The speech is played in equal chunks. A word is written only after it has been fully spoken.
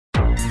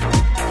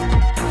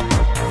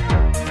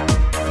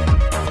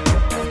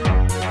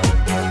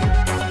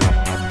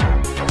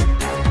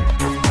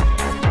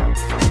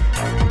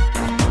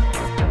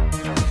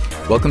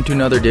Welcome to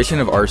another edition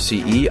of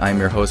RCE. I'm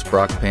your host,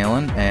 Brock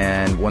Palen,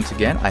 and once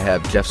again, I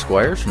have Jeff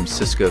Squyres from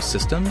Cisco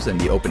Systems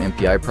and the Open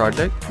MPI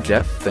project.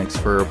 Jeff, thanks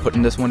for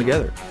putting this one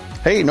together.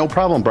 Hey, no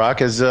problem,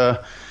 Brock. As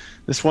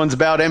this one's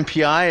about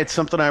MPI, it's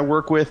something I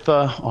work with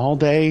all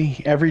day,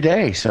 every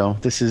day. So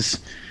this is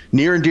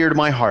near and dear to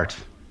my heart.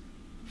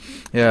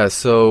 Yeah,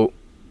 so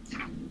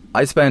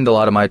I spend a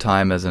lot of my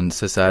time as an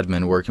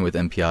sysadmin working with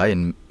MPI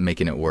and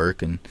making it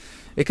work, and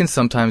it can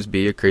sometimes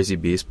be a crazy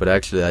beast, but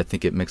actually I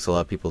think it makes a lot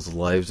of people's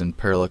lives and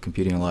parallel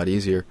computing a lot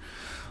easier.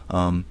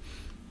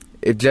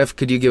 Jeff,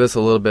 could you give us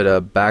a little bit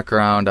of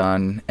background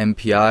on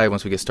MPI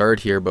once we get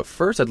started here? But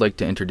first, I'd like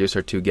to introduce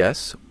our two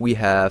guests. We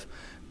have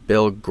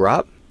Bill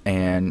Gropp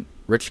and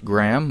Rich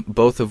Graham,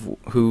 both of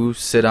who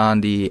sit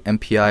on the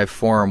MPI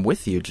Forum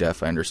with you,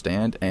 Jeff, I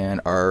understand,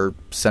 and are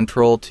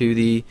central to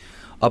the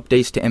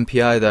updates to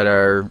MPI that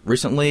are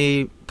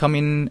recently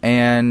coming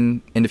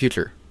and in the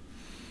future.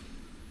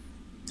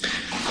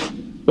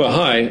 Well,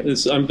 hi,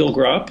 I'm Bill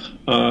Gropp.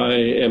 I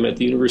am at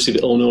the University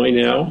of Illinois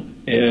now.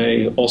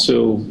 I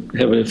also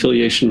have an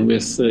affiliation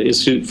with the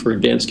Institute for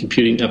Advanced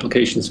Computing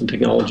Applications and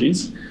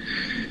Technologies.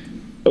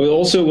 I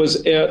also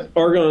was at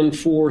Argonne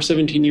for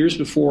 17 years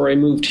before I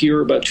moved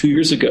here about 2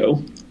 years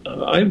ago.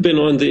 I've been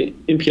on the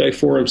MPI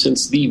Forum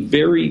since the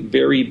very,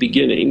 very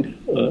beginning,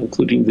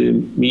 including the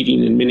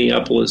meeting in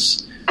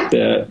Minneapolis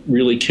that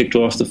really kicked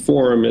off the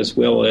forum, as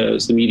well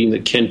as the meeting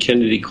that Ken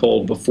Kennedy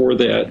called before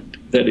that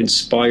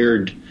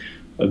inspired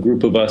a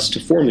group of us to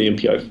form the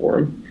MPI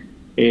Forum.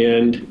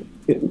 And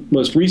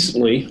most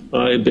recently,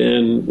 I've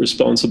been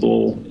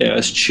responsible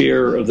as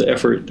chair of the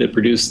effort that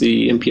produced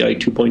the MPI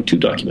 2.2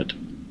 document.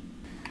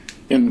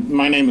 And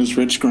my name is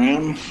Rich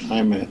Graham.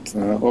 I'm at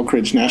Oak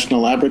Ridge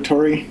National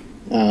Laboratory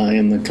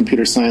in the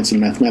Computer Science and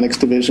Mathematics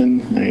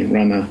Division. I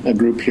run a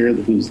group here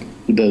who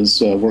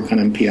does work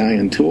on MPI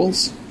and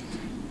tools.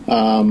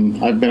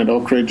 I've been at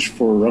Oak Ridge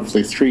for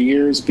roughly 3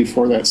 years.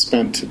 Before that,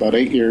 spent about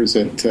 8 years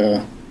at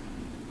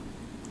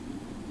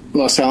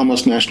Los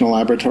Alamos National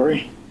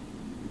Laboratory,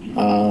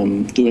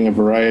 doing a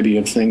variety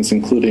of things,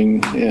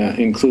 including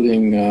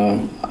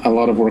a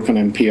lot of work on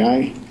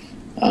MPI.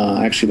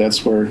 Actually,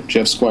 that's where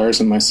Jeff Squyres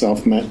and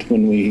myself met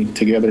when we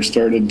together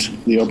started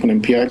the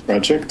Open MPI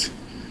project.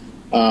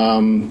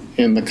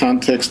 In the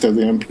context of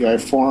the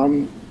MPI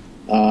Forum,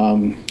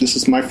 this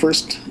is my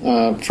first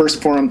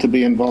forum to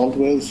be involved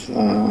with.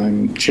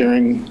 I'm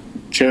chairing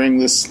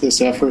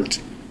this effort.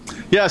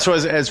 Yeah, so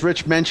as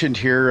Rich mentioned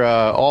here,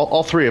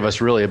 all three of us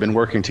really have been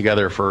working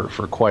together for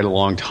quite a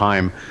long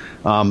time.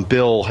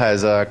 Bill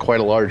has quite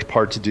a large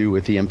part to do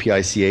with the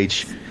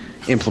MPICH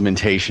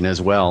implementation as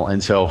well.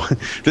 And so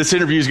this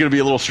interview is going to be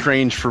a little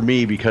strange for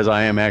me because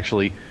I am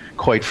actually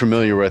quite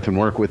familiar with and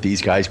work with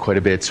these guys quite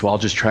a bit. So I'll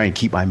just try and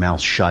keep my mouth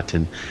shut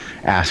and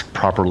ask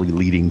properly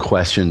leading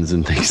questions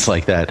and things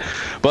like that.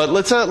 But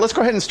let's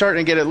go ahead and start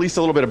and get at least a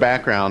little bit of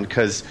background,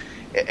 because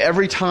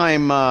every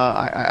time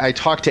I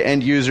talk to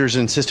end users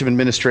and system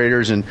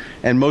administrators, and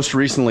most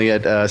recently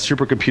at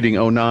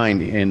Supercomputing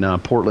 09 in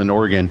Portland,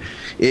 Oregon,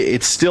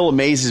 it still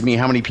amazes me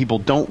how many people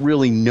don't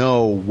really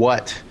know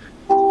what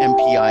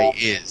MPI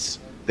is.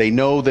 They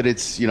know that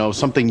it's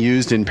something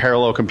used in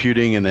parallel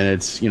computing, and then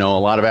it's a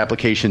lot of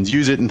applications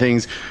use it and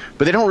things,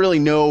 but they don't really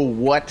know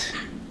what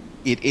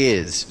it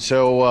is.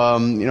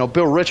 So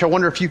Bill, Rich, I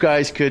wonder if you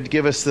guys could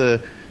give us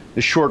the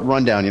short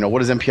rundown. What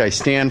does MPI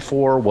stand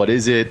for? What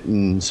is it?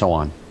 And so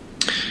on.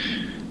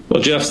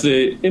 Well, Jeff,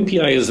 the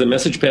MPI is the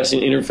message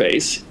passing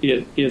interface.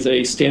 It is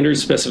a standard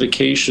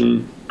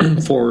specification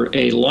for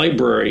a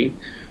library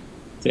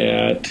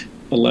that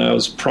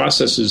allows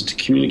processes to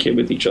communicate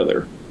with each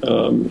other.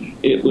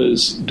 It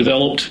was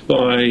developed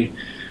by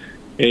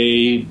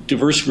a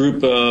diverse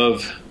group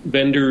of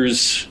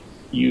vendors,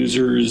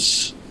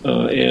 users,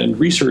 and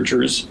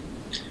researchers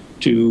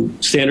to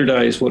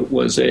standardize what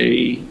was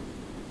a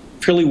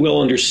fairly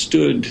well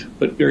understood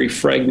but very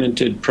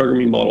fragmented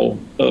programming model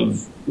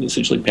of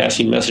essentially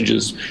passing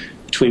messages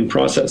between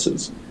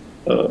processes.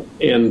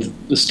 And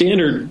the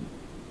standard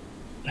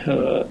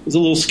is a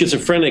little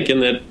schizophrenic in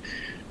that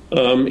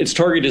it's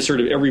targeted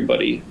sort of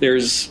everybody.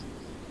 There's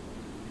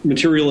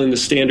material in the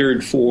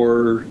standard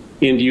for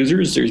end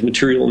users, there's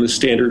material in the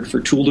standard for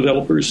tool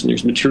developers, and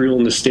there's material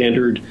in the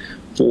standard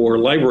for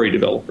library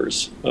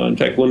developers. In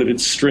fact, one of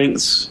its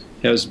strengths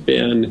has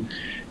been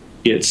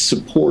its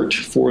support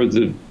for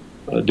the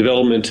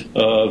development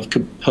of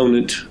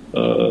component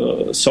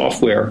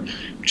software,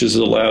 which has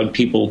allowed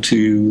people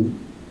to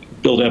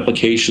build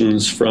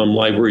applications from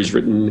libraries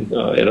written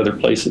at other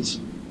places.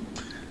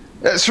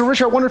 So,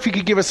 Rich, I wonder if you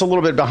could give us a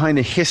little bit behind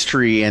the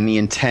history and the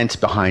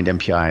intent behind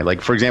MPI. Like,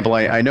 for example,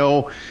 I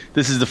know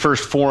this is the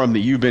first forum that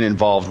you've been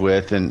involved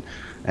with, and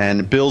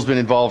Bill's been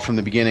involved from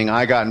the beginning.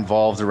 I got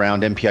involved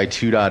around MPI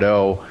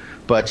 2.0.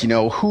 But,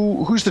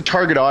 who's the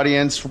target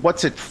audience?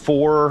 What's it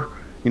for?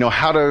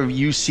 How do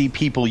you see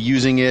people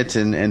using it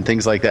and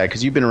things like that?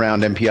 Because you've been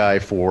around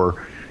MPI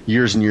for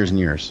years and years and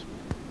years.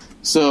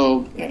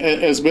 So,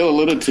 as Bill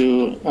alluded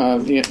to,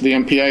 the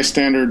MPI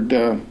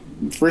standard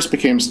first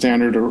became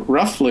standard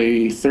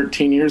roughly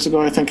 13 years ago,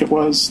 I think it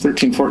was,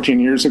 13, 14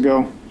 years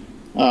ago.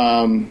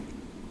 and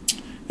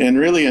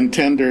really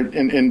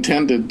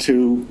intended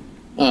to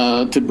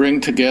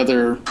bring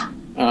together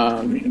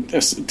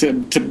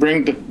to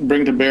bring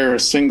to bear a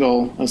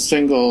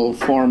single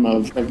form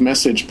of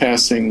message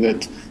passing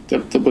that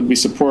would be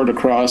supported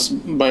across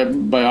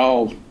by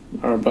all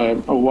or by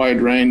a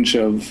wide range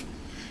of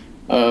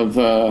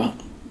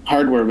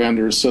hardware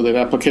vendors, so that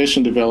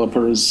application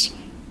developers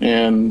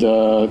and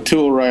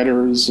tool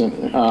writers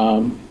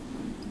and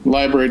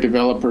library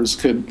developers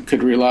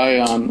could rely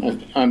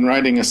on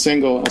writing a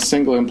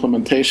single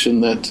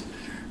implementation that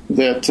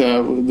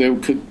they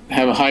could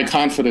have a high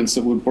confidence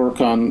that would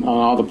work on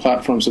all the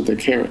platforms that they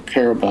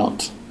care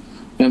about.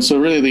 And so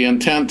really the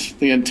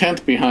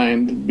intent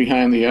behind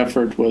the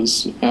effort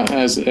was,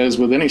 as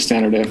with any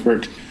standard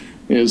effort,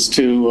 is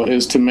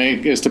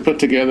to put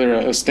together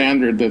a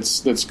standard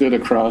that's good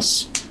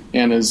across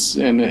and has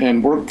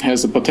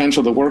the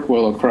potential to work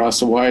well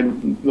across a wide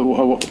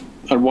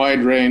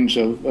range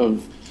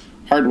of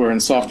hardware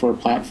and software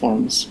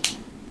platforms.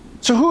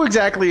 So who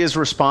exactly is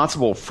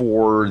responsible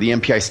for the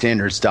MPI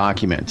standards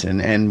document,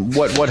 and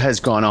what has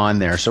gone on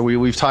there? So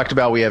we've talked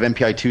about, we have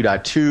MPI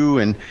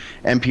 2.2 and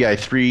MPI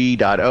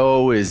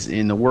 3.0 is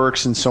in the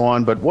works and so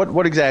on, but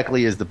what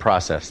exactly is the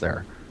process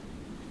there?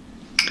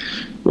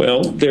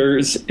 Well,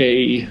 there's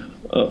a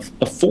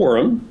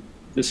forum.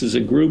 This is a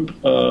group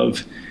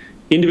of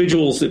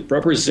individuals that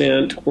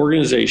represent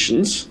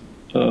organizations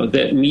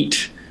that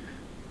meet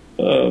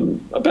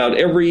about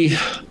every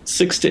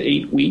 6 to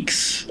 8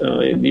 weeks.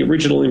 In the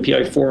original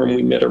MPI Forum,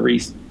 we met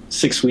every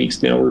 6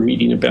 weeks. Now we're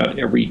meeting about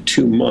every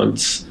 2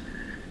 months.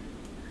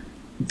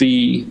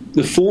 The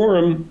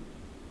forum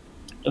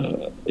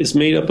is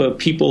made up of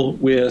people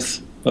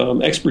with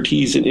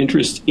expertise and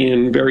interest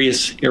in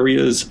various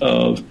areas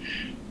of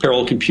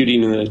parallel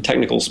computing in the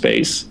technical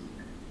space.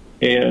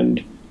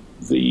 And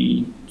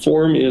the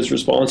forum is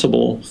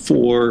responsible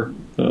for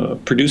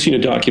producing a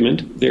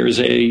document. There's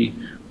a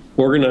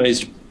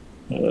organized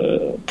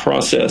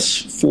process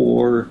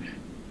for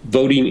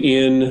voting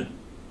in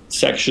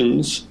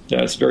sections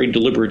that's very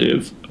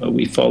deliberative.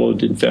 We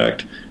followed, in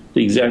fact,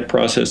 the exact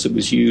process that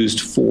was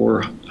used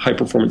for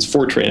high-performance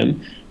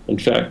Fortran. In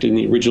fact, in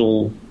the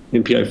original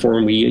MPI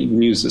Forum, we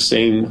even used the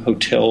same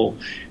hotel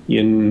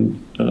in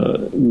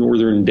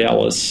northern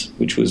Dallas,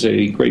 which was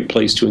a great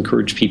place to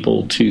encourage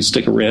people to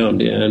stick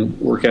around and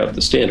work out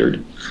the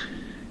standard.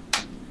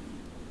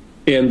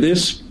 And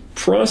this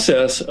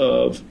process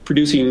of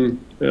producing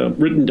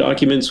written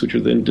documents, which are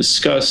then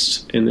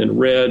discussed and then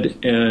read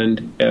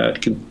and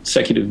at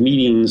consecutive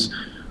meetings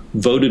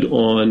voted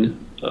on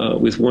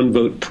with one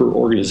vote per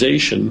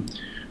organization,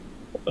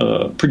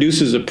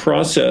 produces a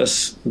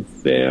process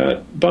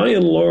that by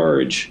and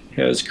large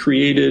has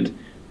created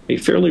a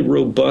fairly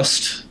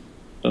robust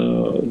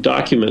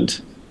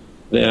document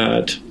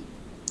that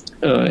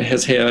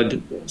has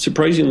had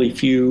surprisingly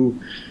few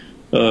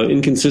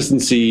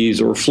inconsistencies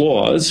or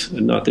flaws,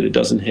 and not that it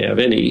doesn't have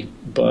any,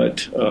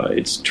 but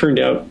it's turned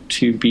out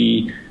to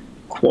be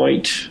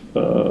quite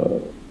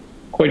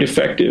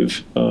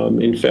effective.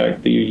 In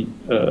fact, the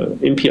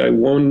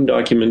MPI-1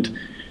 document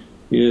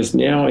is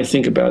now, I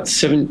think, about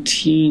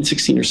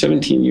 16 or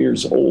 17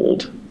 years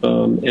old,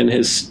 and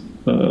has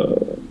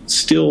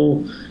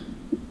still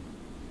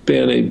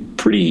been a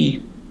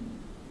pretty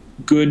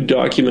good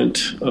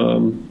document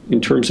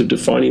in terms of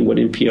defining what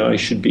MPI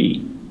should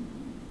be.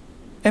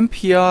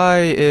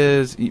 MPI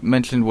is, you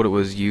mentioned what it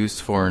was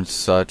used for and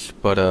such,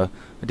 but I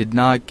did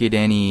not get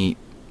any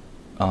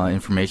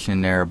information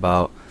in there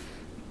about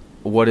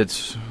what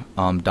its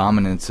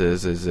dominance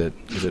is. Is it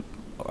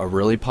a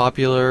really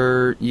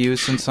popular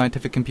use in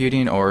scientific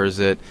computing, or is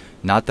it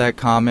not that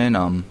common?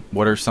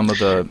 What are some of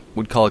the,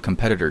 we'd call a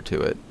competitor to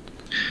it?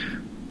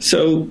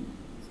 So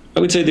I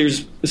would say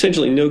there's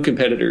essentially no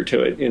competitor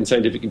to it in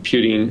scientific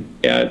computing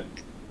at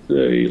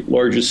the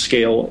largest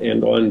scale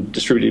and on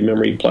distributed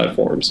memory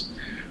platforms.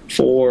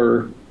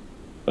 For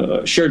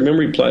shared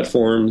memory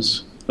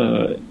platforms,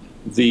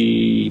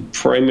 the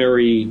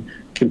primary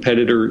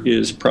competitor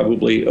is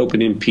probably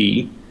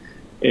OpenMP,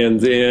 and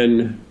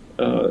then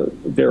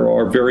there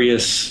are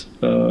various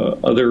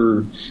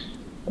other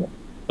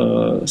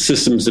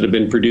systems that have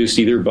been produced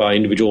either by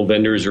individual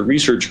vendors or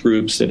research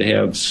groups that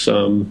have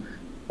some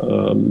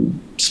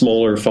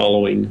smaller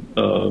following,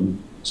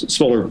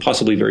 smaller,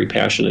 possibly very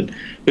passionate.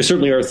 There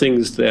certainly are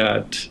things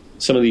that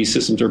some of these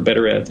systems are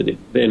better at than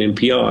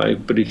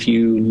MPI, but if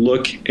you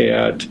look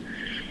at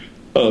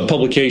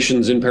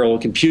publications in parallel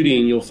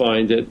computing, you'll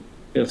find that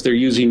if they're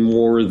using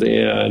more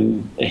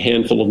than a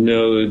handful of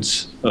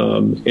nodes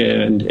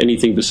and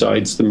anything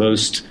besides the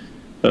most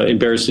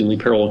embarrassingly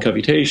parallel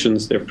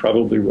computations, they're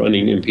probably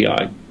running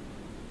MPI.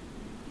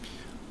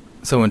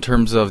 So in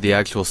terms of the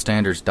actual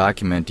standards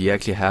document, do you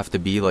actually have to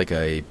be like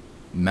a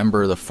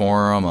member of the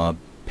forum,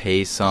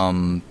 pay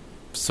some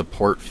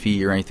support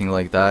fee or anything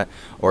like that,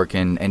 or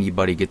can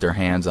anybody get their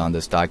hands on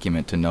this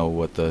document to know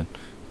what the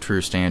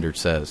true standard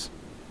says?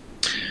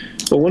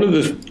 Well, one of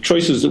the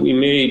choices that we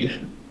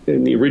made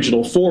in the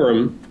original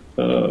forum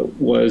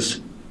was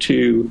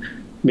to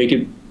make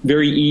it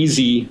very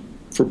easy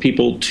for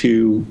people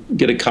to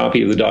get a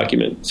copy of the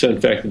document. So, in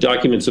fact, the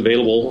document's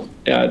available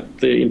at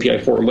the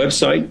MPI Forum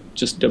website,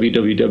 just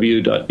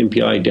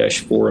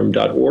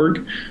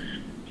www.mpi-forum.org.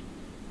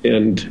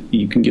 And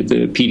you can get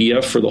the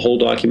PDF for the whole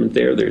document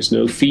there. There's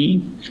no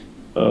fee.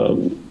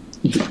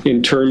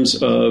 In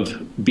terms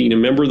of being a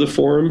member of the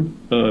forum,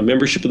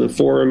 membership of the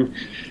forum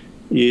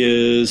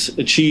is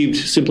achieved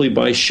simply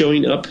by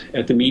showing up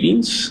at the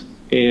meetings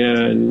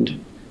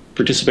and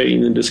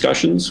participating in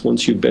discussions.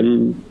 Once you've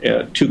been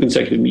at 2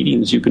 consecutive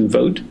meetings, you can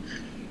vote.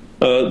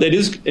 That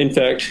is, in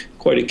fact,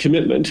 quite a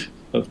commitment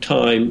of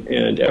time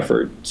and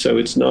effort. So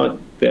it's not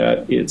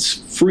that it's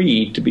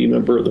free to be a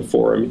member of the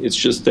forum. It's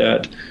just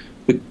that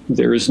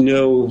there is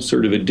no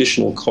sort of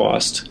additional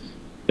cost.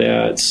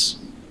 That's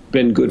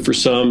been good for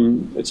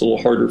some. It's a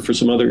little harder for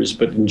some others.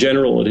 But in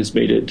general, it has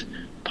made it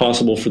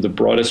possible for the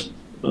broadest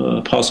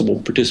possible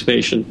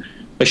participation.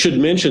 I should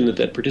mention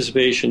that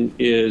participation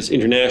is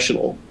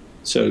international.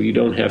 So you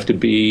don't have to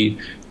be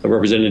a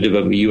representative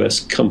of a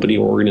U.S. company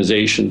or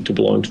organization to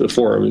belong to the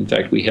forum. In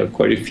fact, we have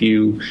quite a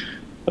few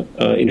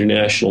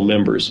international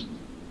members.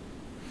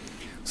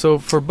 So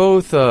for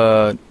both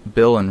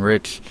Bill and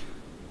Rich,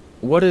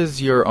 what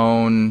is your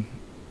own,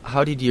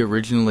 how did you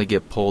originally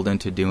get pulled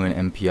into doing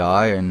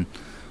MPI, and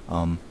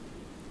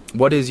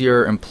what is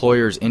your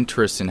employer's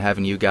interest in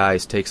having you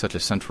guys take such a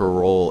central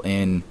role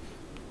in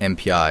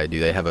MPI? Do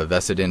they have a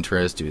vested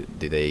interest?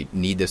 Do they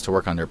need this to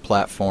work on their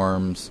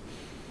platforms?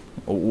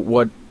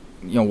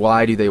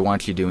 Why do they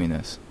want you doing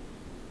this?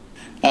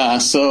 I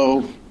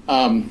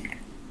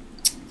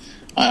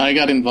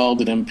got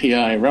involved in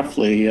MPI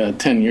roughly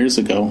 10 years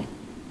ago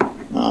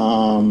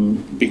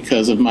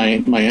because of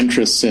my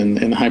interests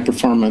in high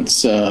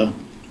performance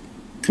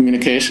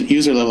communication,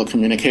 user level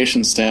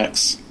communication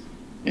stacks,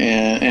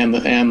 and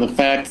the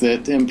fact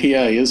that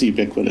MPI is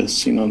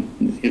ubiquitous.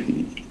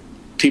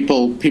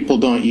 People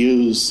don't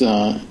use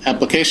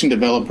application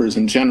developers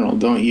in general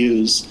don't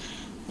use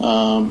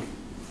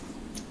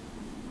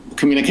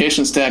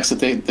communication stacks that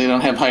they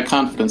don't have high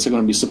confidence are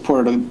going to be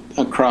supported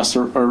across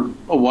a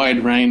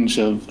wide range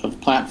of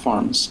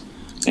platforms.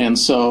 And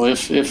so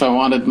if I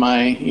wanted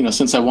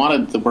since I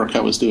wanted the work I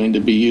was doing to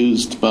be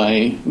used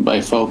by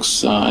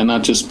folks and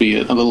not just be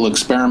a little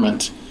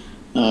experiment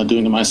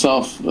doing it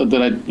myself,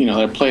 that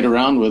I played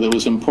around with, it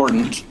was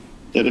important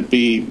that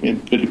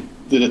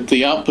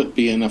the output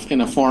be in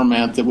a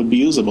format that would be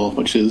usable,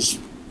 which is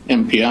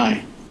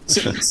MPI.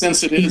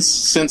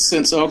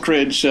 Since Oak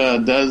Ridge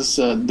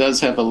does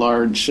have a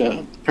large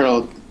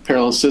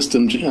parallel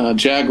system,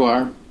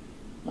 Jaguar,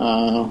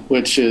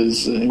 which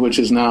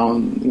is now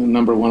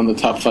number one in the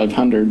top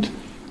 500,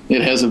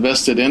 it has a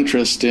vested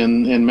interest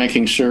in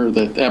making sure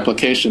that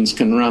applications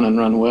can run and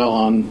run well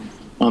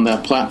on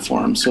that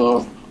platform.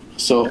 So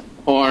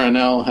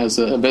ORNL has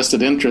a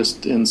vested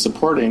interest in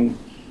supporting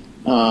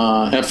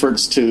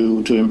efforts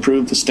to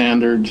improve the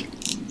standard,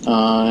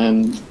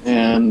 and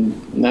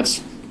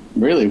that's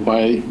really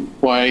why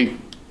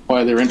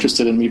they're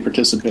interested in me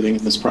participating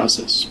in this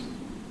process.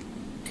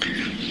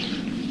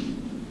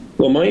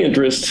 Well, my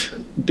interest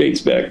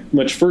dates back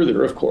much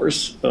further, of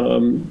course.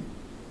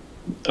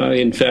 I,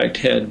 in fact,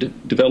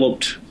 had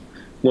developed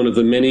one of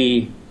the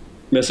many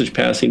message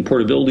passing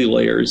portability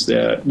layers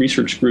that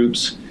research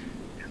groups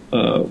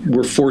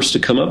were forced to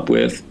come up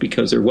with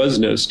because there was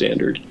no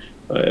standard.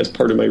 As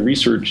part of my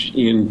research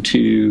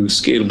into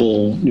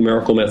scalable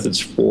numerical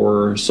methods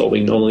for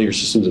solving nonlinear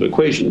systems of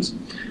equations,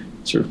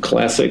 sort of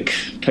classic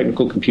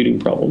technical computing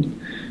problem.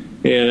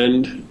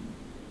 And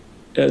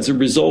as a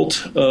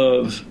result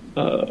of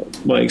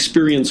my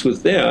experience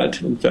with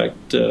that, in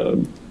fact,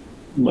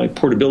 my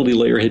portability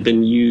layer had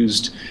been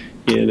used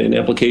in an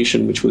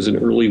application which was an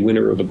early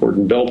winner of a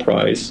Gordon Bell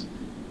Prize.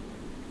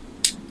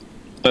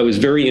 I was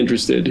very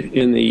interested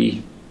in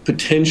the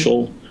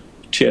potential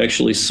to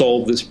actually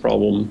solve this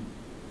problem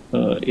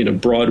in a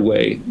broad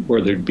way,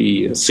 where there'd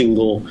be a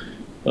single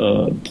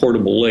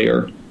portable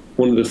layer.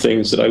 One of the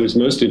things that I was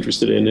most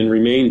interested in and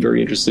remain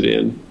very interested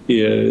in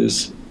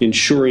is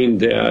ensuring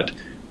that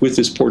with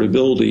this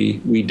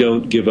portability, we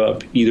don't give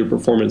up either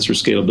performance or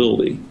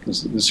scalability,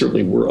 because there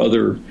certainly were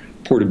other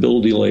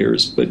portability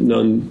layers, but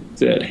none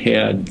that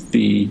had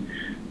the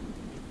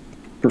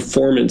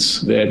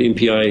performance that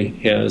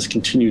MPI has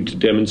continued to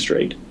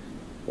demonstrate.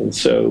 And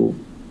so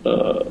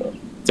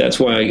that's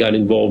why I got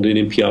involved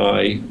in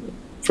MPI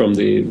from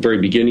the very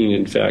beginning.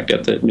 In fact,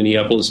 at the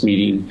Minneapolis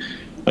meeting,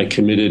 I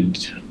committed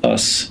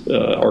us,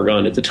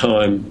 Argonne at the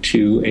time,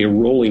 to a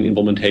rolling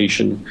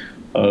implementation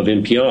of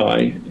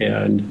MPI,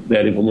 and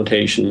that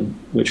implementation,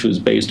 which was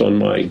based on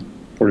my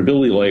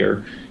portability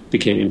layer,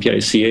 became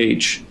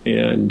MPICH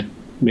and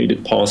made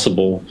it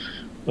possible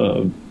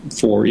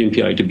for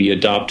MPI to be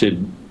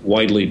adopted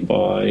widely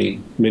by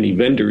many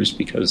vendors,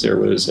 because there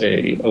was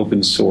a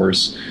open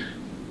source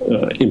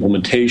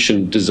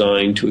implementation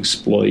designed to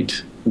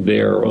exploit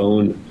their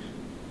own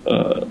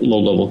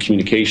low-level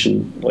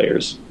communication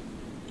layers.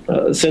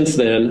 Since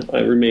then,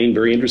 I remain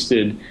very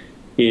interested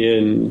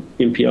in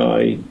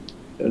MPI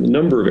in a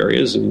number of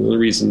areas, and one of the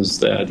reasons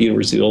that the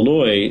University of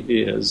Illinois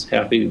is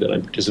happy that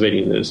I'm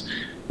participating in this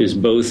is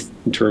both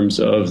in terms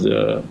of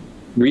the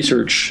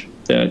research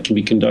that can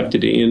be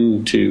conducted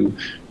into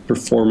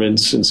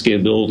performance and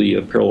scalability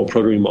of parallel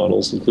programming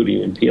models,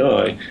 including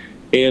MPI,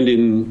 and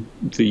in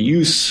the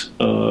use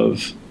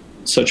of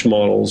such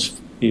models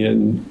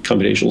in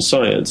computational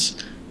science.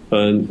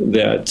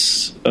 That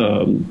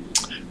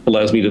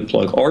allows me to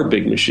plug our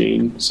big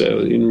machine.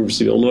 So the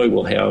University of Illinois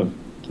will have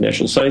the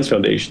National Science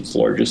Foundation's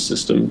largest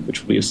system,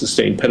 which will be a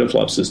sustained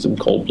petaflop system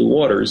called Blue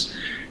Waters,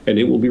 and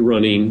it will be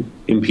running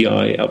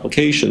MPI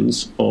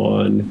applications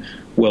on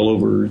well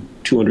over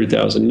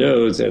 200,000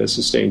 nodes at a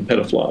sustained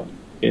petaflop.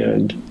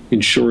 And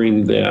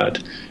ensuring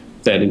that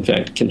that in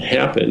fact can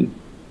happen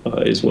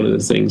is one of the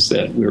things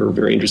that we're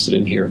very interested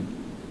in here.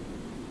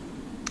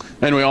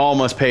 And we all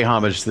must pay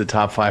homage to the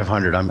top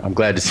 500. I'm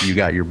glad to see you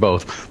got your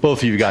both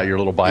of you got your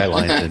little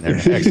bylines in there.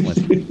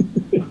 Excellent.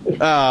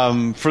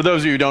 For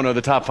those of you who don't know,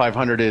 the top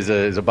 500 is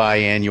a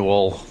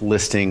biannual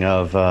listing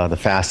of the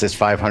fastest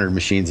 500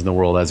 machines in the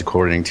world, as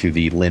according to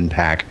the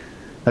LinPack.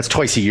 That's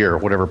twice a year,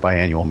 whatever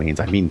biannual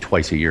means. I mean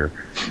twice a year.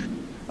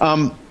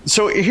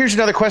 So here's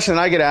another question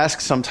that I get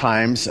asked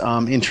sometimes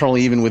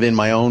internally, even within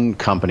my own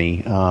company,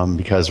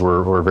 because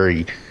we're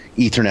very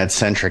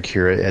Ethernet-centric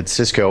here at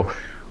Cisco.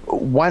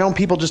 Why don't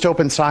people just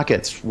open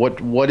sockets?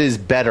 What is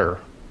better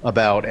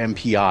about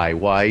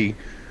MPI?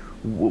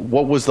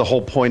 What was the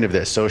whole point of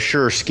this? So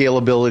sure,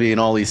 scalability and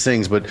all these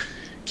things, but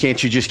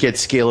can't you just get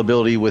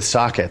scalability with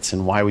sockets?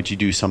 And why would you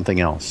do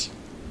something else?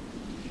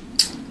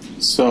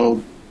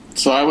 So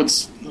I would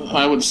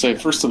say,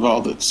 first of all,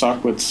 that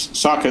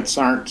sockets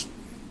aren't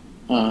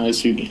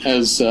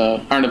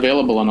aren't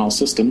available on all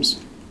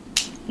systems.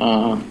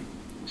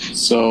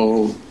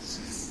 So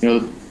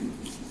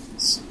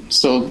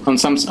on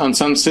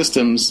some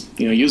systems,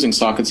 using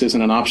sockets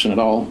isn't an option at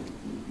all.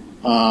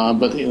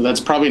 But that's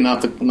probably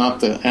not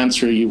the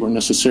answer you were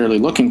necessarily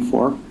looking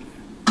for.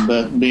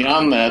 But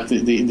beyond that,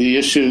 the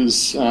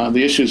issues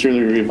really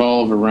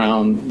revolve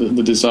around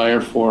the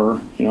desire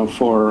for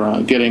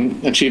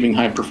achieving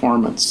high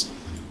performance.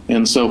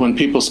 And so when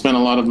people spend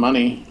a lot of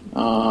money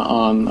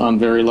on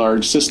very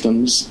large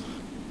systems,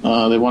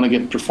 they want to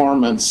get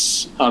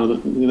performance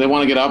they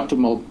want to get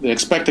optimal. They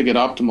expect to get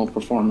optimal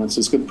performance,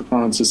 as good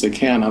performance as they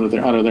can out of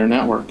their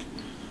network.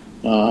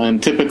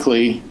 And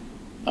typically,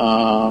 a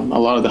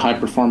lot of the high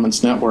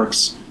performance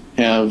networks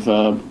have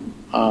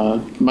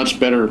much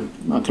better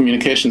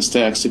communication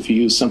stacks if you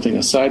use something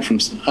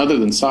other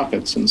than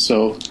sockets. And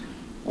so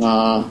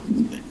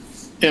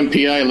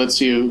MPI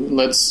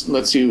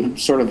lets you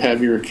sort of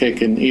have your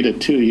cake and eat it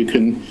too. You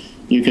can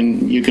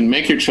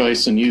make your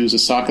choice and use a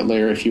socket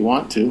layer if you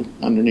want to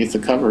underneath the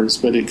covers,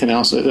 but it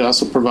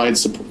also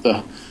provides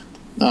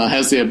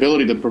has the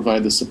ability to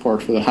provide the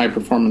support for the high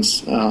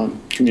performance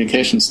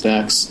communication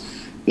stacks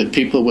that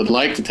people would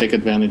like to take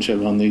advantage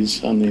of on these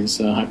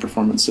high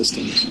performance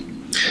systems.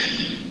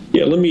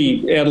 Yeah, let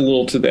me add a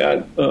little to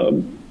that.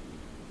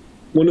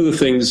 One of the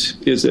things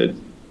is that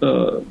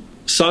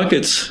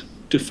sockets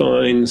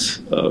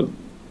defines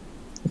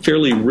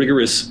fairly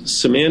rigorous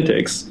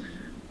semantics,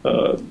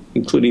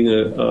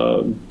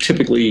 including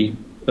typically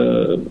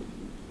an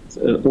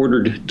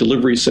ordered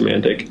delivery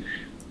semantic,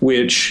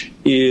 which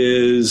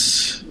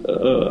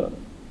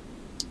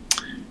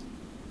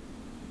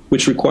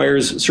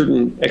requires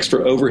certain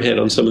extra overhead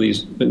on some of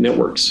these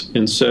networks.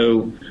 And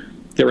so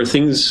there are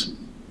things,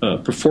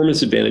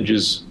 performance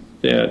advantages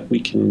that we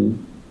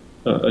can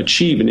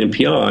achieve in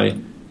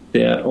MPI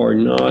that are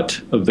not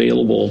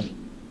available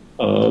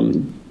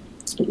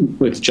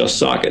with just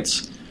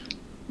sockets.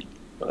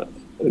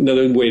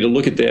 Another way to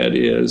look at that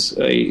is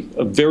a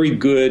very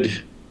good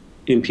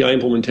MPI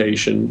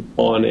implementation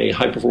on a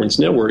high-performance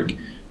network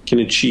can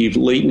achieve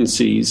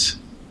latencies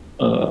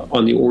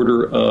on the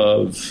order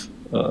of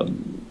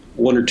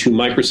 1 or 2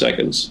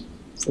 microseconds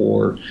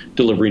for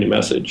delivering a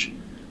message.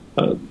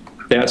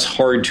 That's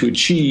hard to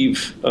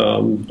achieve,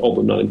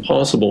 although not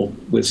impossible,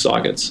 with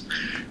sockets.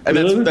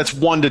 And that's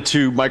 1 to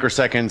 2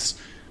 microseconds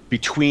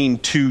between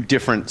 2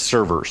 different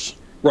servers.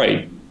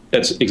 Right.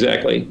 That's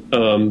exactly.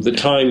 The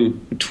time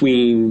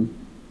between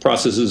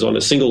processes on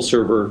a single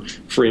server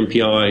for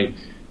MPI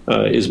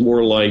is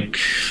more like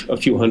a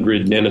few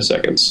hundred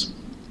nanoseconds.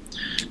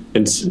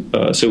 And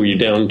so you're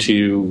down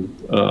to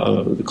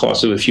the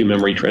cost of a few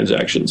memory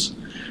transactions.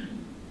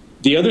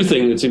 The other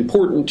thing that's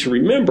important to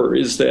remember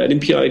is that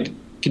MPI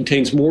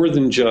contains more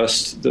than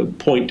just the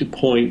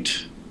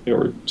point-to-point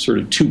or sort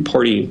of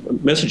two-party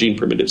messaging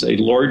primitives. A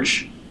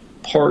large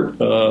part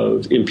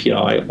of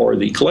MPI are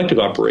the collective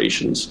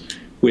operations,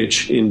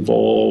 which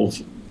involve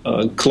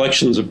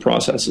collections of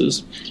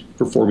processes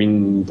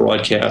performing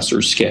broadcasts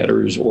or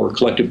scatters or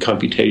collective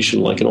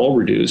computation like an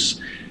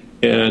all-reduce.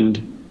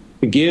 And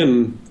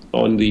again,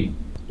 on the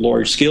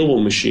large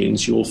scalable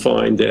machines, you will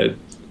find that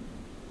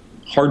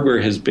hardware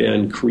has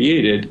been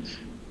created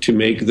to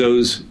make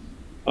those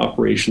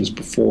operations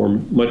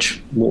perform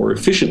much more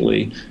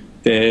efficiently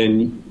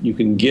than you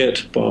can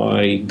get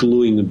by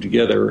gluing them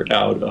together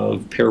out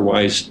of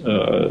pairwise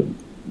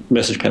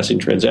message passing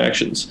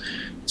transactions.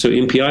 So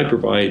MPI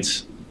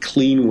provides a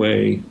clean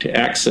way to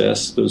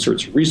access those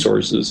sorts of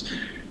resources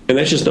And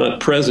that's just not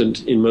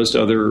present in most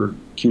other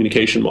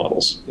communication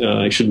models.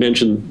 I should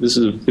mention it's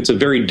a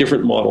very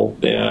different model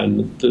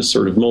than the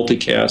sort of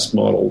multicast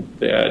model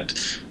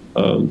that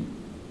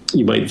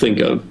you might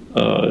think of.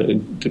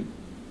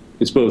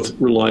 It's both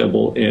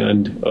reliable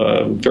and,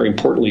 very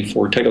importantly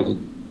for technical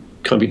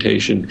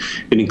computation,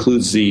 it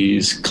includes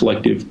these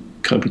collective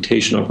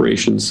computation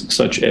operations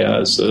such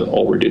as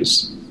all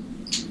reduce.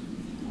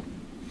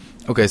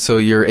 Okay, so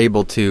you're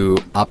able to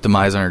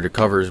optimize under the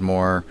covers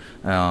more,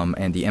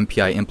 and the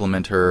MPI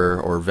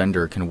implementer or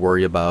vendor can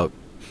worry about,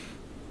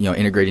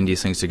 integrating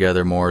these things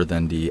together more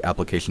than the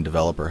application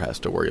developer has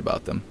to worry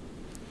about them.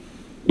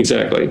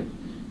 Exactly.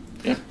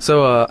 Yeah.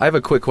 So I have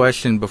a quick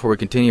question before we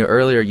continue.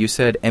 Earlier you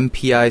said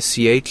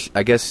MPICH.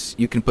 I guess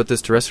you can put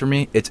this to rest for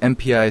me. It's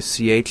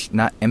MPICH,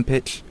 not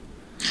MPICH?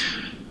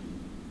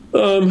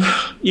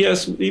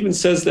 Yes, it even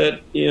says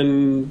that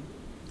in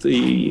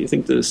I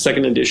think the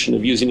second edition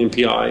of Using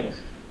MPI,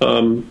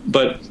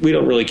 but we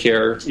don't really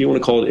care. You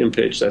want to call it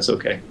MPICH, that's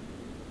okay.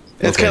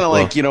 It's kind of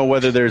like,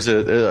 whether there's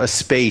a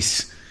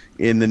space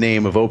in the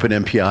name of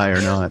OpenMPI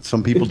or not.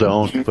 Some people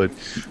don't, but,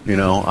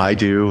 I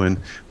do. And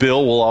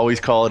Bill will always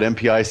call it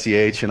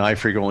MPICH, and I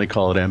frequently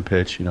call it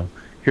MPICH.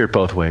 Hear it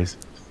both ways.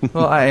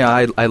 Well,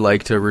 I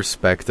like to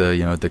respect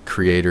the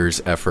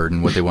creator's effort,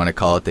 and what they want to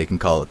call it, they can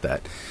call it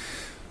that.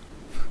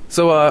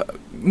 So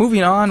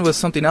moving on with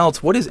something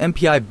else, what is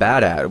MPI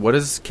bad at? What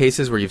is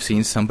cases where you've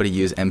seen somebody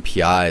use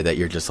MPI that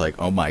you're just like,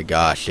 oh my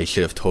gosh, they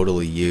should have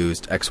totally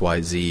used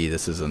XYZ.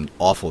 This is an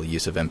awful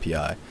use of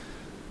MPI.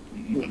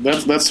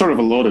 That's sort of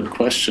a loaded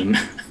question.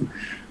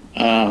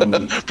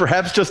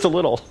 Perhaps just a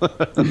little.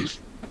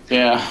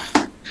 Yeah,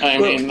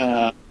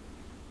 one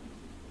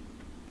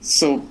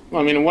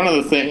of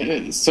the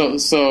things.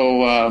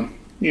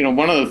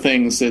 One of the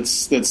things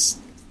that's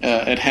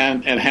at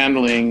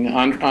handling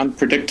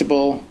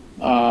unpredictable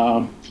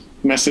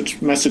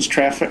message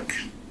traffic,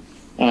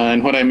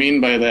 and what I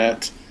mean by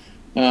that,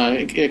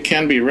 it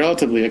can be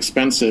relatively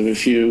expensive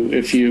if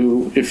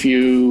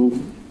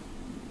you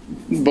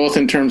both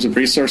in terms of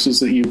resources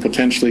that you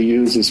potentially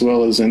use as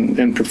well as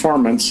in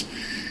performance,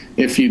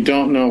 if you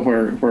don't know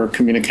where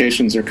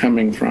communications are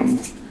coming from.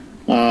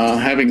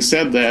 Having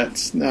said that,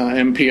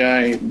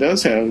 MPI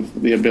does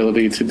have the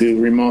ability to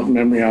do remote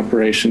memory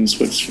operations,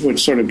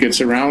 which sort of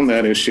gets around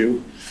that issue.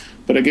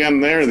 But again,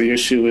 the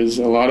issue is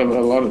a lot of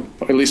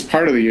at least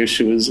part of the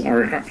issue is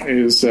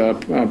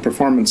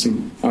performance,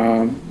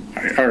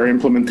 our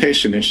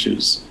implementation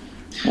issues.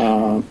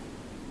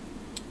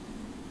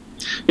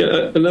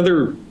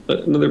 Another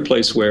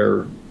place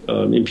where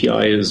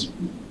MPI is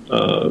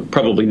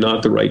probably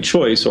not the right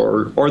choice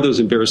are those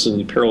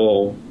embarrassingly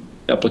parallel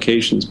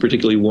applications,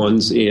 particularly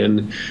ones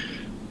in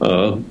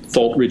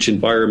fault-rich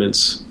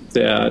environments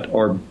that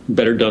are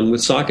better done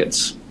with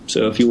sockets.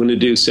 So if you want to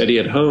do SETI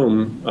at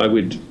home, I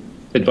would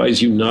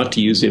advise you not to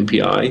use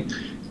MPI,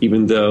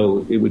 even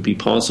though it would be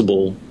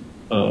possible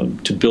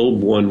to build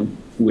one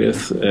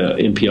with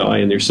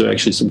MPI, and there's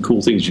actually some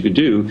cool things you could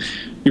do.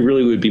 You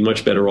really would be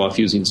much better off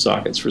using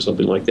sockets for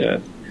something like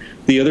that.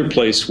 The other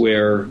place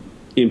where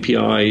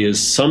MPI is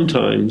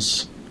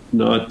sometimes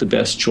not the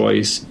best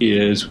choice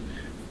is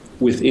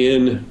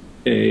within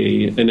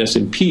an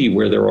SMP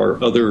where there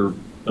are other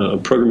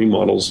programming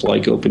models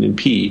like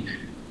OpenMP.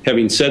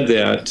 Having said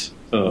that,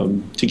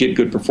 to get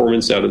good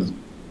performance out of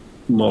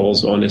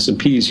models on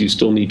SMPs, you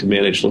still need to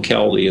manage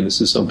locality, and this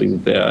is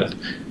something that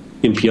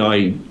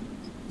MPI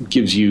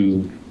gives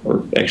you,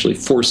 or actually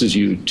forces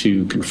you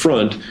to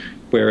confront,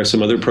 whereas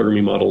some other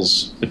programming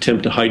models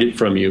attempt to hide it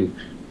from you,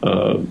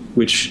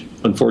 which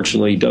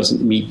unfortunately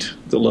doesn't meet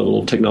the level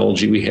of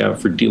technology we have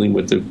for dealing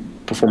with the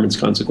performance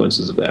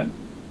consequences of that.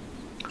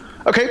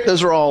 Okay,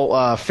 those are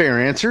all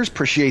fair answers.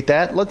 Appreciate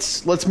that.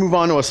 Let's move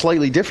on to a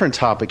slightly different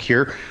topic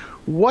here.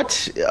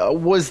 What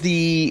was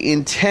the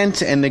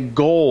intent and the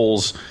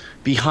goals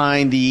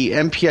behind the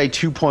MPI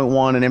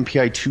 2.1 and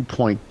MPI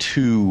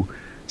 2.2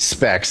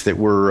 specs that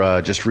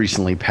were just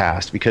recently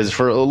passed? Because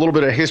for a little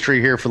bit of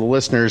history here for the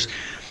listeners,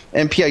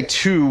 MPI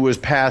 2 was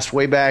passed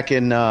way back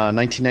in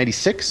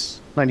 1996,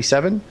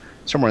 97,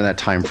 somewhere in that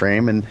time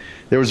frame, and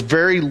there was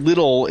very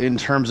little in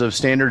terms of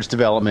standards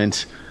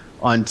development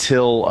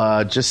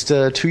until just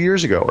 2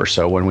 years ago or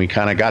so, when we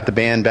kind of got the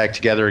band back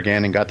together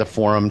again and got the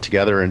forum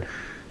together and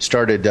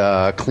started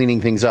cleaning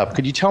things up.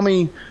 Could you tell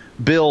me,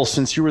 Bill,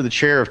 since you were the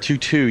chair of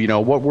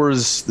 2.2, what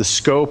was the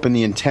scope and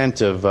the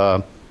intent of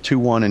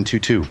 2.1 and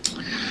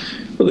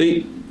 2.2? Well,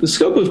 the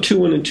scope of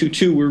 2.1 and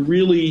 2.2 were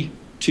really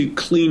to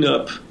clean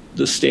up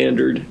the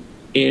standard,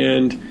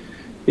 and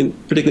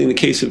particularly in the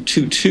case of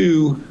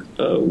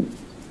 2.2,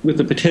 with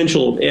the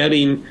potential of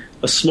adding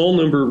a small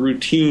number of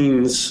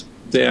routines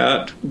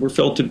that were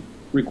felt to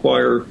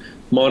require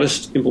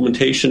modest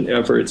implementation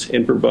efforts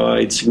and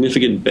provide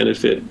significant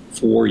benefit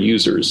for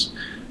users.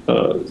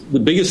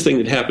 The biggest thing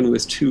that happened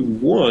with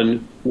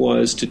 2.1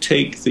 was to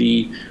take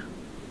the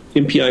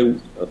MPI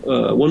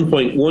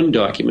 1.1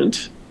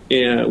 document,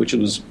 which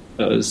was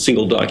a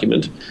single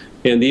document,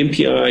 and the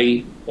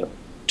MPI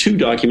 2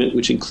 document,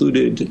 which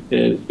included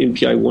an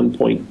MPI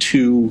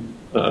 1.2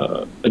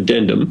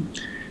 addendum,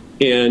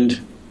 and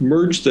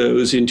merge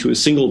those into a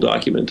single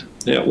document.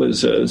 That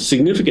was a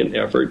significant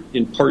effort,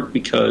 in part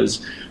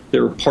because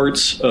there were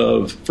parts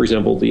of, for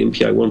example, the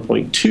MPI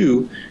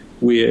 1.2,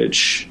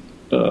 which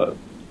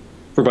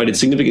provided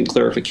significant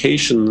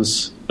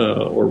clarifications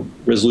or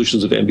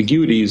resolutions of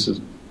ambiguities,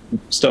 of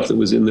stuff that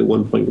was in the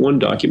 1.1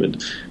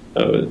 document.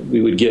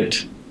 We would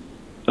get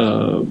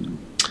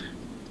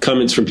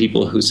comments from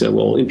people who said,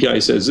 well,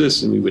 MPI says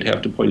this, and we would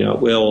have to point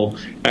out, well,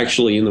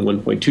 actually in the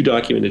 1.2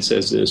 document it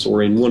says this,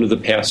 or in one of the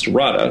past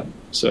errata.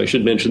 So I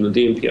should mention that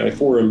the MPI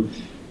Forum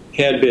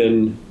had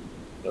been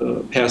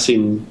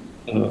passing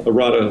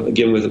errata,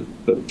 again, with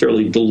a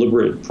fairly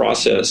deliberate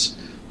process.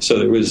 So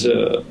there was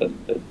an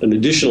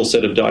additional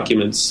set of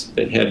documents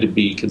that had to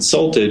be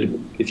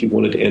consulted if you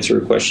wanted to answer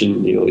a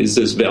question, is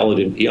this valid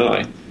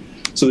MPI?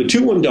 So the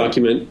 2.1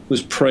 document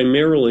was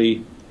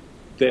primarily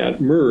that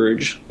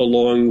merge,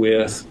 along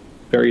with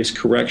various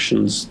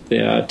corrections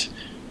that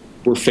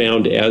were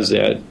found as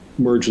that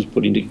merge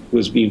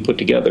was being put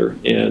together.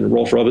 And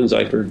Rolf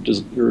Robbenzeitler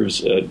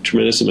deserves a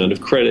tremendous amount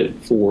of credit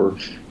for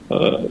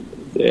the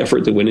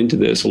effort that went into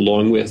this,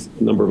 along with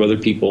a number of other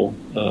people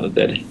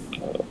that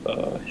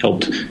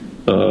helped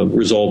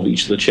resolve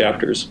each of the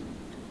chapters.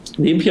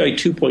 The MPI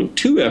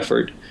 2.2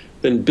 effort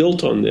then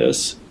built on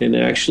this and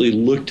actually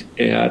looked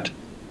at,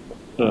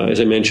 as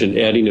I mentioned,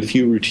 adding a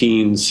few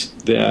routines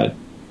that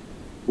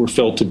were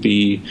felt to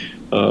be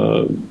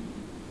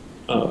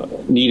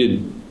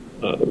needed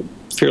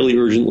fairly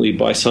urgently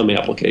by some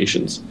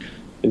applications.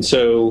 And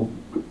so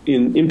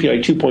in MPI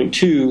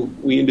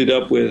 2.2, we ended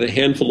up with a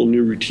handful of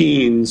new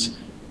routines,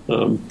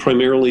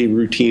 primarily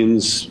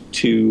routines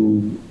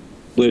to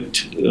let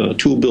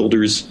tool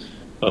builders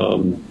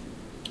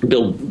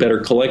build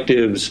better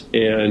collectives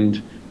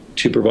and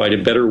to provide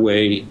a better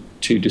way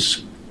to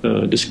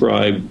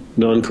describe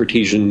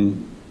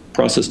non-Cartesian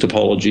process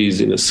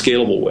topologies in a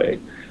scalable way,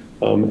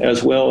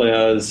 as well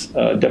as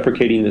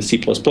deprecating the C++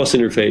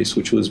 interface,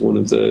 which was one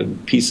of the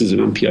pieces of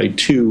MPI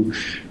 2,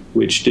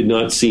 which did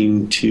not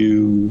seem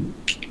to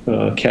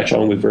catch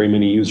on with very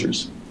many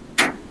users.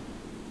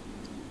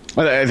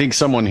 I think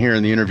someone here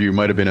in the interview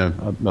might have been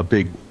a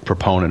big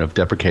proponent of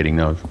deprecating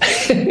those.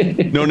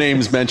 No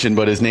names mentioned,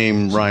 but his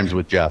name rhymes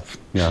with Jeff.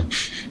 Yeah.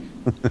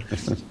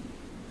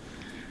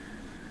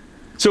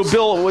 So,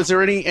 Bill, was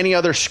there any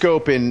other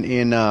scope in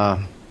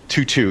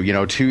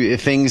 2.2? Two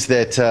things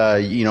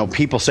that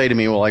people say to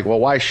me, well,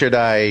 why should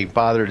I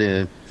bother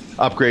to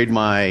upgrade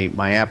my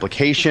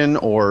application,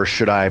 or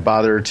should I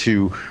bother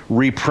to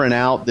reprint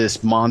out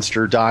this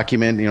monster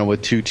document,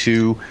 with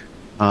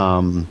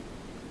 2.2?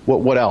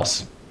 What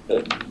else?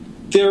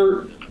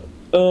 There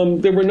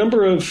were a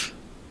number of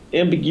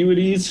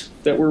ambiguities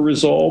that were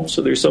resolved.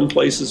 So there's some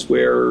places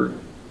where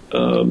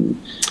an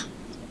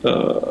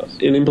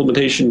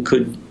implementation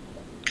could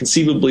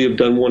conceivably have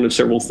done one of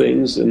several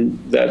things, and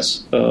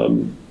that's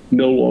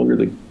no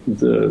longer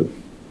the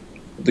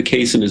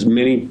case in as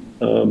many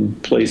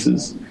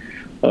places.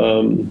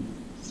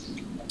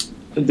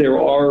 There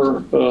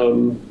are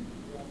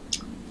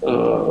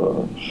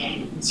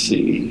let's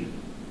see.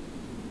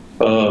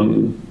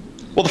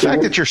 Well, the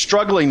fact that you're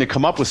struggling to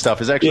come up with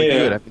stuff is actually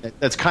good. I mean,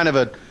 that's kind of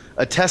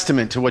a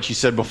testament to what you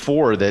said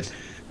before, that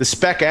the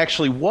spec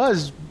actually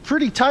was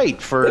pretty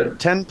tight for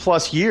 10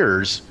 plus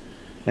years,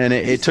 and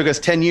it took us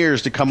 10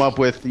 years to come up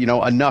with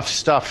enough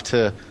stuff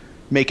to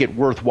make it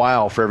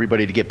worthwhile for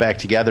everybody to get back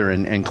together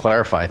and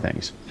clarify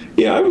things.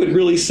 Yeah, I would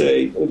really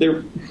say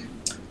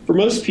for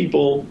most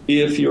people,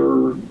 if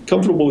you're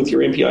comfortable with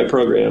your MPI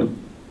program,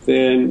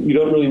 then you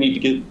don't really need to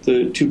get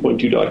the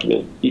 2.2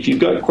 document. If you've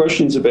got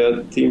questions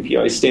about the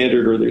MPI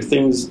standard, or there are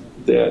things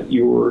that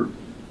you're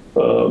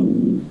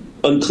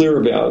unclear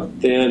about,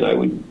 then I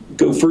would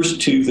go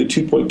first to the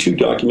 2.2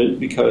 document,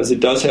 because it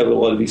does have a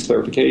lot of these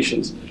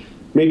clarifications.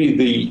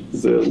 Maybe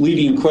the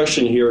leading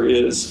question here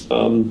is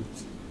a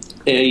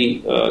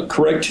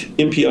correct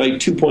MPI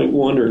 2.1,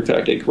 or in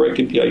fact a correct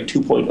MPI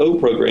 2.0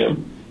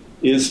 program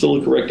is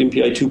still a correct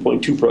MPI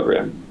 2.2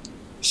 program.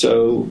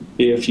 So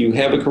if you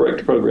have a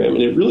correct program,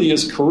 and it really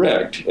is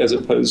correct, as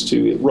opposed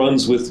to it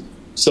runs with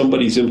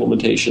somebody's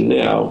implementation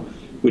now,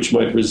 which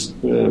might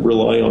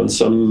rely on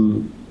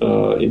some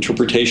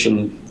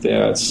interpretation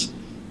that's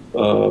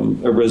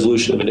a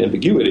resolution of an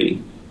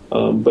ambiguity.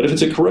 But if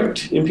it's a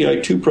correct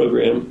MPI 2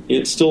 program,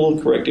 it's still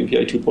a correct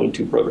MPI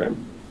 2.2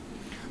 program.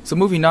 So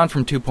moving on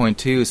from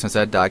 2.2, since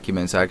that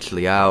document's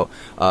actually out,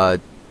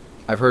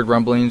 I've heard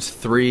rumblings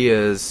 3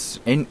 is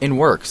in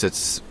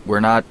works.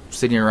 We're not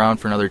sitting around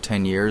for another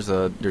 10 years.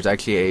 There's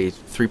actually a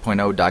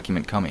 3.0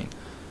 document coming.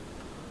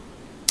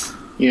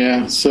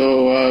 Yeah,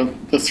 so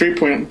the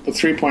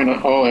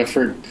 3.0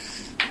 effort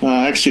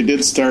actually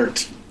did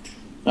start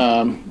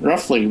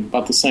roughly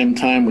about the same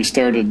time we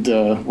started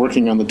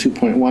working on the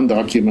 2.1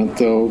 document,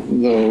 though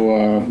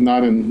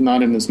not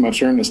in as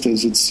much earnest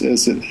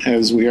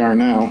as we are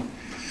now,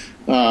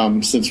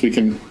 since we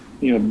can.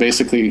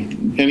 Basically,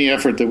 any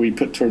effort that we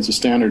put towards the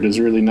standard is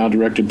really now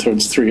directed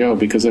towards 3.0,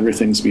 because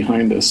everything's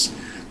behind us.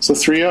 So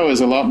 3.0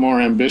 is a lot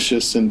more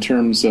ambitious in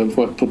terms of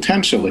what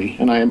potentially,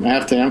 and I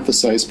have to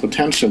emphasize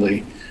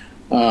potentially,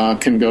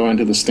 can go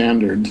into the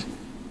standard.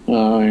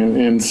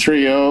 In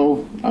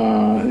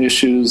 3.0,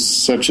 issues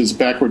such as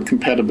backward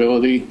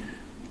compatibility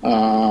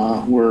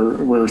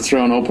were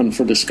thrown open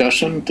for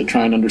discussion to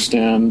try and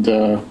understand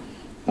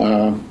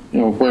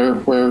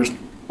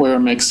where it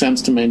makes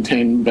sense to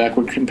maintain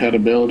backward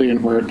compatibility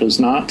and where it does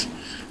not.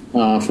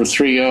 For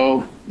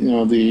 3.0,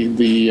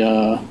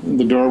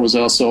 the door was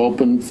also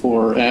open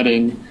for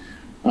adding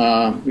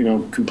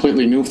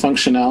completely new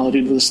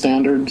functionality to the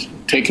standard,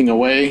 taking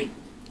away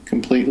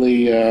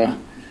completely a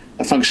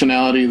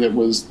functionality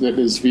that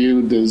is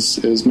viewed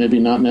as maybe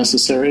not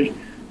necessary.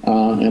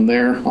 And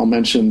there, I'll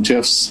mention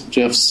Jeff's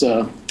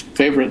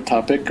favorite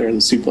topic, are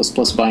the C++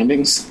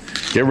 bindings.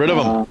 Get rid of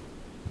them.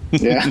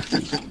 Yeah.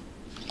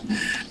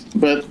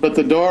 But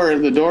the door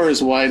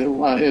is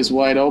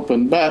wide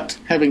open. But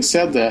having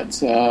said that,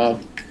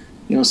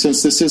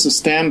 since this is a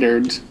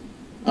standard,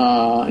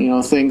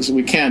 things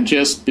we can't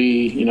just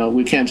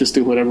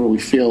do whatever we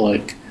feel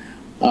like.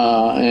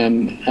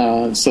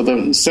 So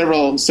the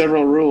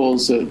several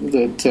rules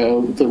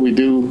that we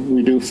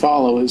do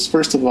follow is,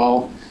 first of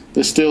all,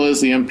 this still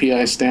is the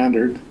MPI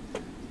standard.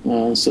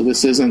 So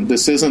this isn't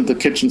the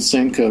kitchen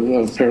sink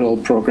of parallel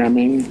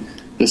programming.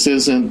 This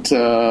isn't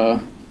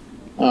some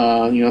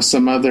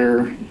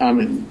other.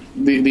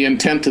 The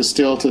intent is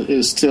still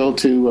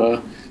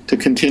to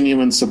continue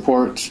and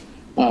support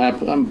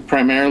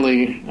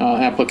primarily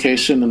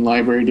application and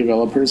library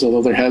developers.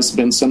 Although there has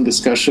been some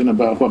discussion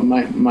about what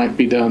might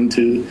be done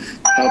to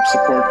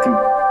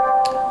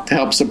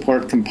help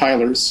support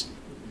compilers.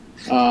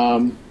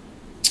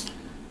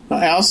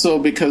 Also,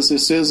 because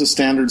this is a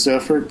standards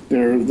effort,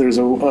 there's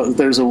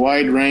a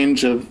wide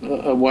range of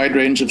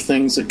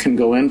things that can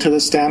go into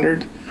the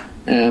standard,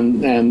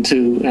 and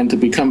to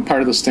become part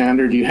of the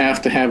standard, you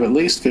have to have at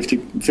least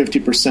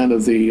 50%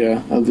 of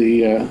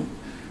the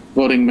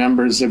voting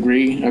members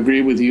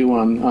agree with you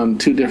on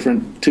two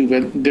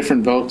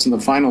different votes in the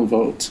final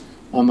vote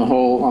on the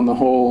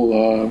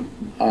whole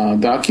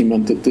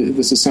document that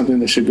this is something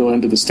that should go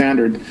into the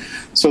standard.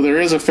 So there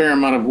is a fair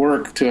amount of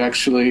work to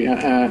actually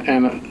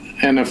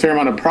and a fair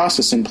amount of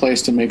process in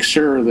place to make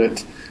sure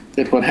that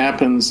what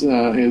happens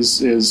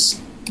is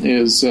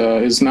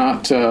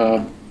not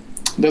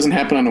doesn't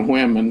happen on a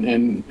whim,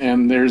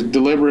 and there's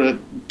deliberate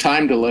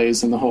time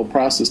delays in the whole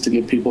process to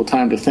give people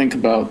time to think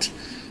about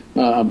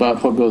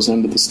what goes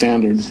into the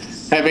standard.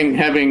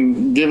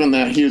 Having given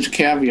that huge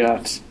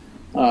caveat,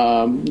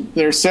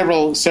 there are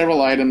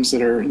several items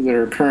that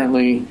are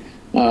currently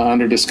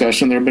under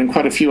discussion. There have been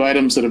quite a few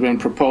items that have been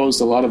proposed.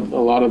 A lot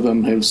of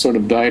them have sort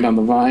of died on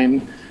the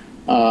vine.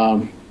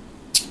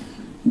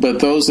 But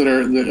those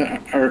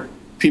that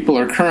people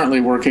are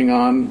currently working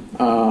on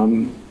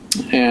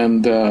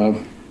and are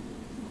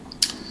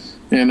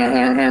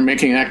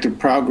making active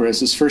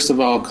progress is, first of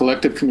all,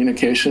 collective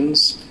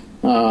communications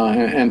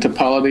and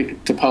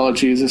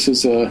topologies.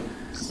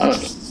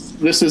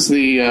 This is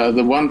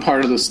the one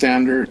part of the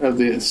standard of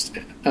the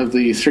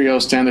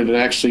 3.0 standard that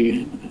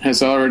actually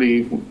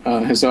already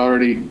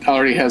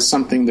has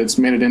something that's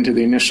made it into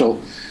the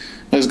initial.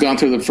 Has gone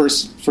through the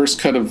first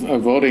cut of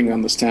voting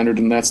on the standard,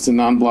 and that's the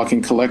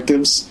non-blocking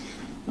collectives.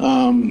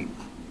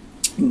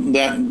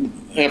 That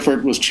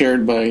effort was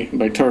chaired by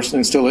Torsten,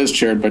 and still is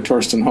chaired by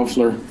Torsten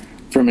Hofler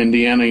from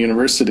Indiana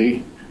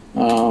University.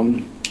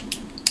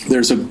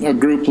 There's a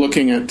group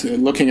looking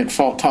at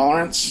fault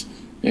tolerance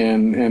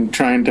and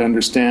trying to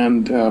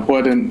understand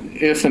what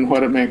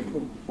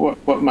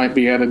might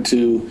be added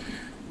to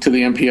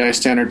the MPI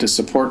standard to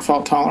support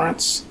fault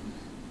tolerance.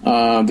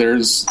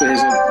 There's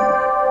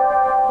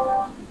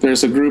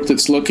a group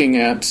that's looking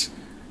at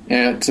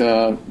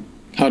how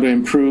to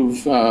improve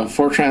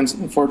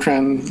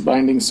Fortran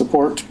binding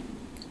support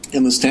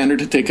in the standard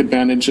to take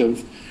advantage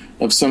of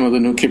some of the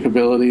new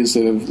capabilities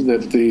that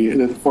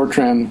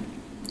Fortran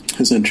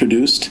has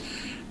introduced.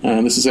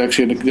 This is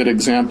actually a good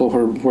example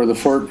where the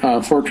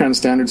Fortran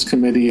Standards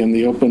Committee and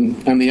the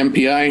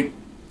MPI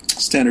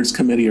Standards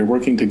Committee are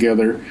working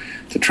together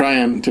to try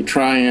and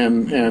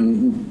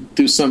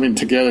do something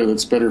together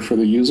that's better for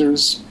the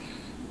users.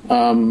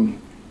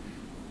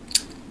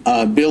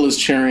 Bill is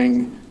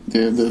chairing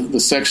the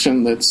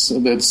section that's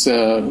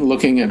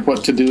looking at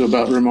what to do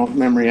about remote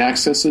memory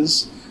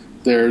accesses.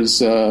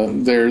 There's a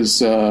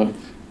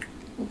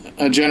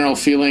general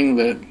feeling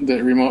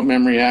that remote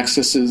memory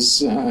access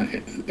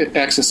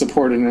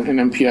support in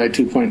MPI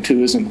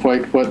 2.2 isn't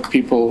quite what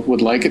people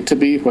would like it to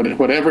be,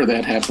 whatever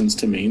that happens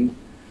to mean.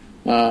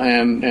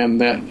 And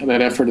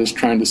that effort is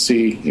trying to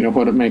see,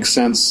 what it makes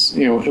sense,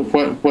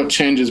 what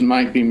changes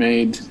might be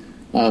made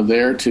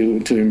there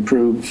to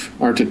improve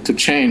or to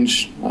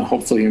change,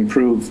 hopefully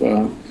improve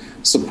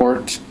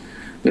support.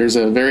 There's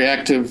a very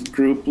active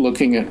group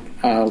looking at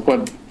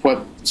what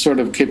sort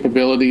of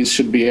capabilities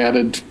should be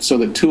added so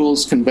that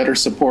tools can better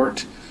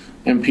support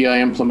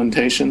MPI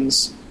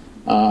implementations.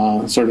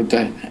 Sort of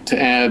to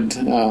add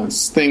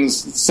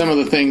things. Some of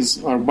the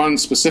things, or one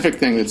specific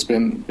thing that's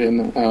been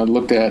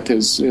looked at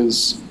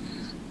is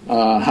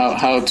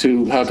how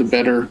to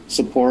better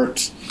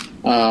support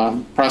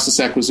process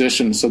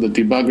acquisition, so that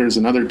debuggers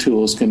and other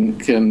tools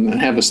can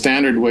have a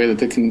standard way that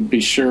they can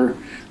be sure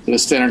that a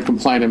standard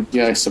compliant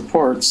MPI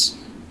supports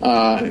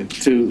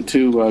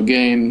to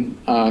gain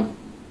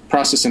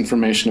process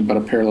information about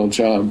a parallel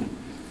job.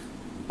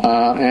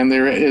 And the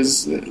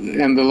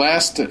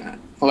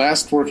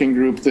last working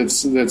group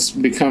that's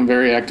become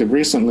very active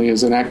recently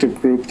is an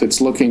active group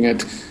that's looking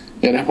at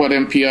what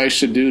MPI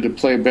should do to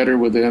play better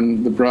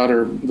within the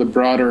broader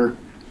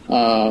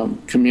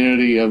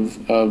community of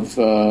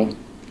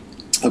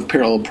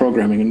parallel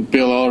programming. And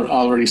Bill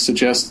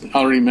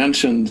already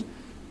mentioned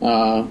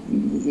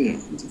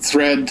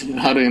thread,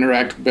 how to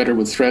interact better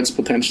with threads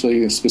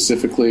potentially.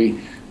 Specifically,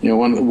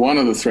 one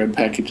of the thread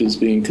packages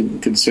being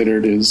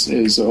considered is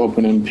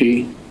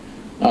OpenMP.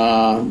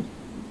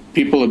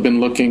 People have been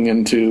looking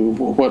into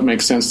what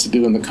makes sense to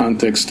do in the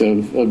context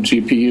of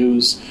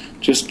GPUs,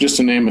 just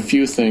to name a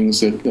few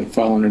things that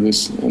fall under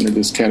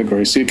this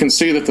category. So you can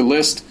see that the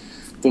list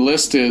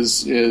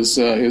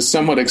is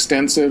somewhat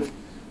extensive.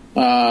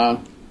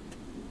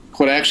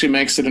 What actually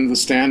makes it into the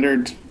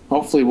standard,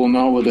 hopefully we'll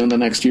know within the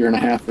next year and a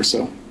half or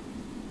so.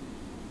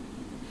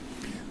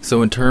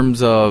 So in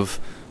terms of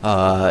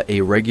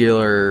a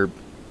regular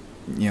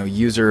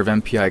user of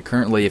MPI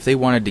currently, if they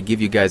wanted to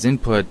give you guys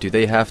input, do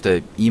they have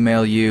to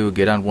email you,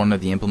 get on one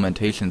of the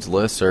implementations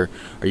lists, or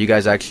are you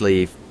guys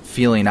actually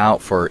feeling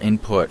out for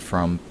input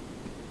from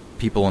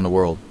people in the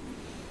world?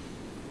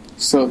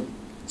 So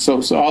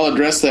I'll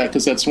address that,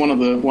 because that's one of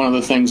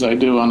the things I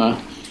do on a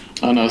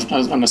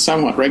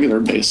somewhat regular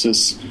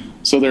basis.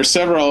 So there are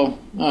several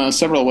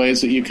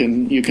ways that you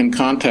can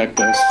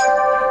contact us.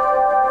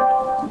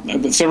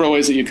 Several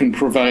ways that you can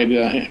provide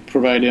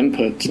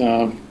input.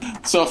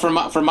 So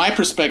from my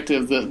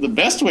perspective, the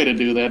best way to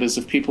do that is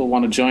if people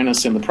want to join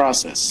us in the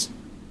process.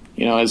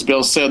 As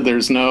Bill said,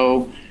 there's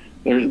no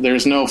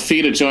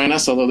fee to join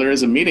us, although there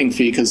is a meeting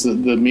fee, because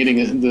the meeting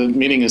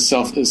is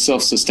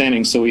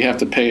self-sustaining. So we have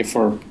to pay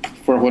for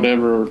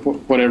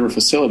whatever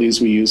facilities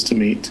we use to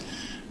meet,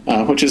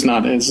 which is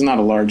not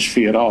a large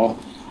fee at all.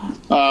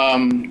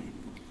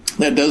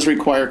 That does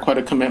require quite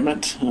a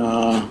commitment,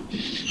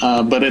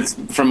 but it's,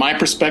 from my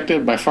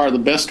perspective, by far the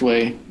best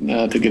way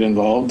to get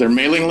involved. There are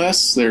mailing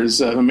lists. There's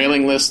a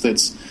mailing list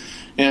that's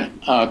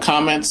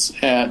comments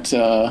at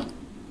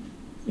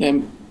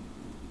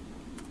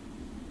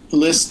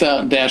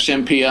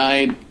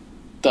list-mpi.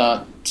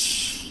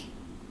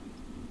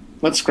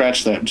 Let's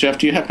scratch that. Jeff,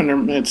 do you happen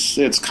to?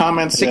 It's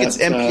comments. I think it's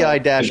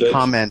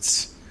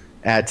MPI-comments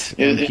at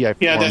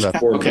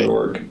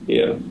MPI-Forum.org. Okay.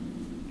 Yeah.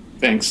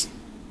 Thanks.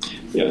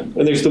 Yeah,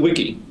 and there's the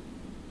wiki.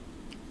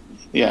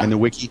 Yeah, and the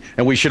wiki,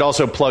 and we should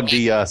also plug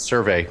the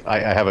survey. I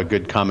have a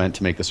good comment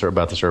to make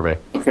about the survey.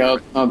 Okay,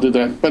 I'll do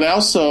that. But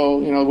also,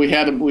 we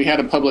had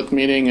a public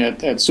meeting at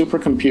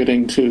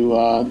supercomputing to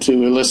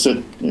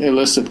elicit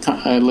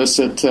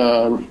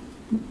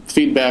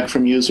feedback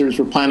from users.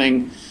 We're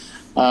planning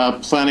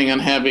on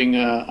having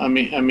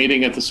a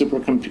meeting at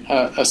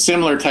the a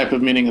similar type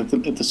of meeting at the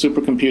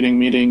supercomputing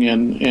meeting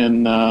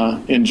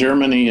in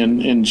Germany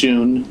in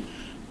June.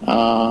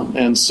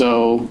 And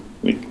so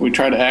we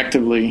try to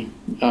actively,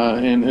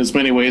 in as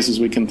many ways as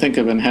we can think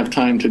of and have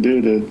time to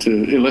do,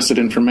 to elicit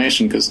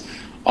information, because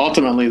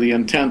ultimately the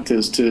intent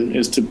is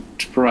to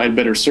provide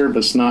better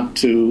service, not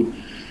to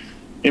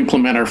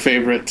implement our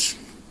favorite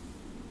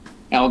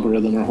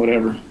algorithm or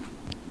whatever.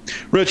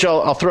 Rich,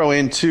 I'll throw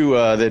in too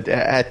that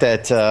at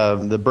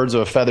the Birds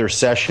of a Feather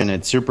session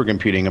at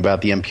Supercomputing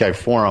about the MPI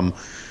Forum,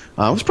 it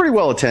was pretty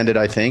well attended,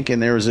 I think,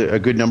 and there was a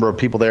good number of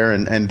people there,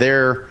 and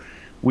there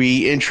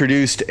we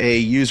introduced a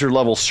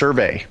user-level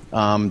survey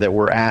that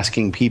we're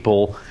asking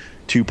people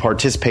to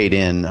participate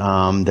in,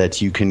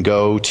 that you can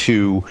go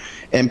to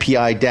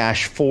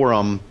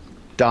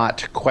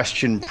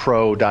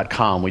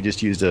MPI-Forum.questionpro.com. We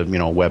just used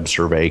a web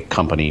survey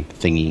company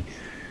thingy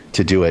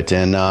to do it.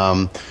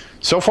 And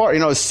so far,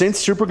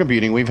 since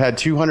Supercomputing, we've had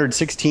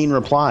 216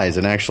 replies,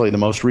 and actually the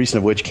most recent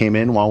of which came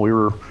in while we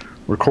were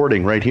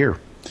recording right here.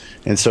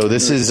 And so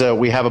this is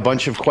we have a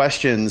bunch of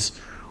questions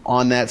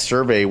on that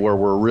survey where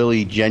we're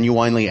really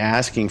genuinely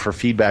asking for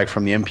feedback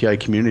from the MPI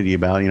community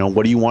about,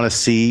 what do you want to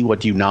see, what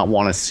do you not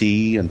want to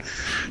see, and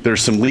there's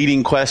some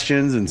leading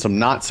questions and some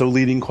not so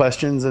leading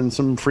questions and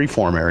some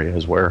free-form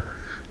areas where,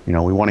 we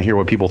want to hear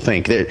what people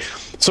think.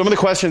 Some of the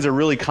questions are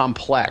really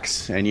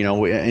complex, and,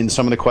 in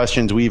some of the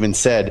questions we even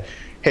said,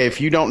 hey, if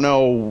you're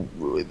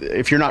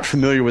not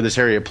familiar with this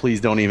area,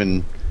 please don't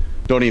even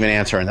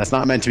answer. And that's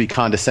not meant to be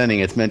condescending.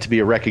 It's meant to be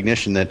a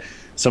recognition that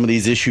some of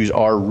these issues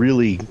are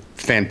really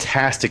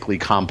fantastically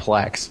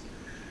complex.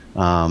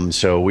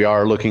 So we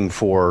are looking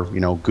for,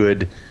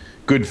 good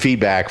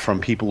feedback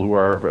from people who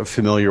are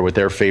familiar with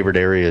their favorite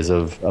areas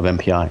of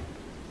MPI.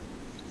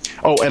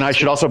 Oh, and I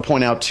should also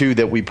point out, too,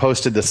 that we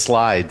posted the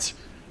slides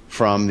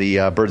from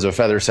the Birds of a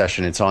Feather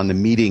session. It's on the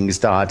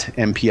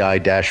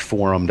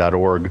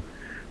meetings.mpi-forum.org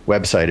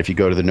website. If you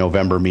go to the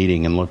November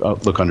meeting and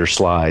look under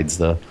slides,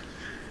 the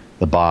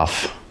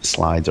BOF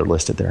slides are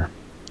listed there.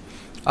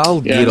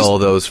 I'll get all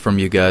those from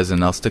you guys,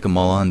 and I'll stick them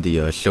all on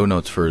the show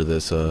notes for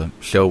this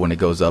show when it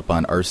goes up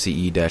on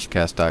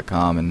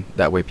rce-cast.com, and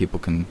that way people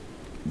can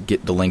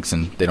get the links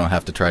and they don't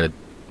have to try to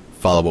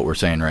follow what we're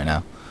saying right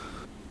now.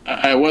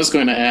 I was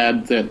going to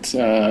add that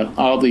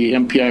all the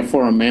MPI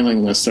Forum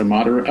mailing lists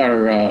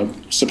are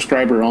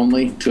subscriber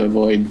only to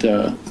avoid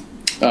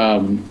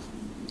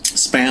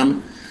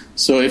spam.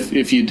 So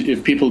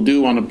if people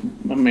do want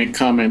to make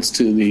comments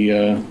to the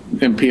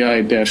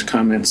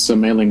MPI-comments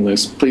mailing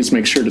list, please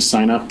make sure to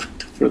sign up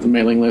for the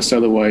mailing list.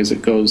 Otherwise,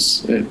 it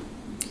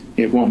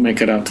won't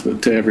make it out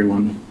to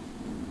everyone.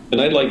 And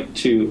I'd like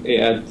to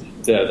add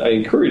that I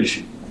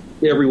encourage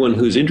everyone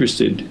who's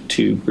interested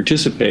to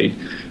participate.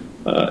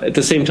 At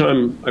the same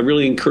time, I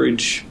really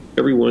encourage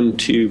everyone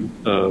to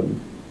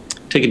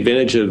take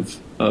advantage of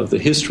the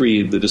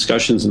history, the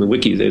discussions in the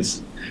wiki.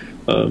 As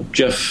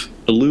Jeff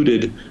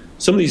alluded,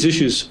 some of these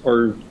issues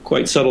are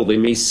quite subtle. They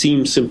may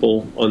seem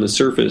simple on the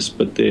surface,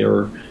 but they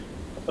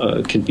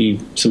can be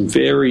some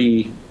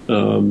very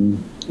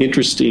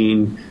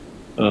interesting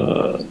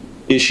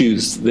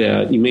issues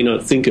that you may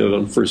not think of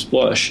on first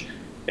blush.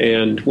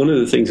 And one of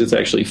the things that's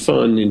actually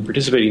fun in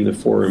participating in the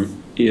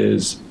forum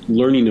is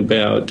learning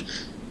about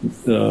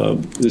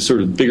the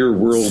sort of bigger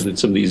world in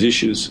some of these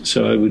issues.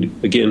 So I would,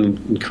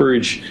 again,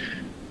 encourage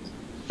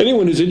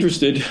anyone who's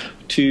interested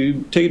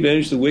to take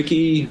advantage of the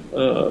wiki,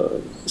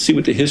 see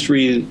what the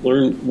history,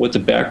 learn what the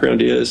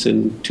background is,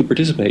 and to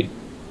participate.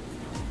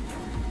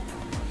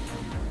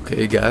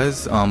 Okay,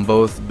 guys,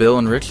 both Bill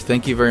and Rich,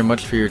 thank you very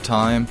much for your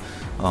time.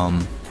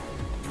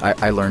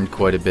 I learned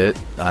quite a bit.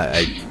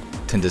 I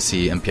tend to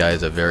see MPI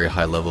as a very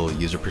high-level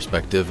user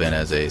perspective and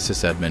as a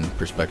sysadmin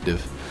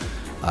perspective.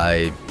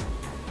 I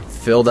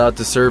filled out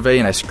the survey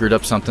and I screwed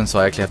up something, so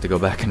I actually have to go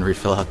back and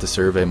refill out the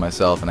survey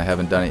myself, and I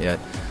haven't done it yet.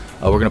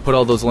 We're going to put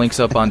all those links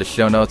up on the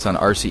show notes on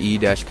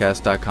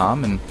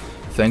rce-cast.com, and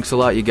thanks a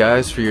lot, you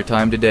guys, for your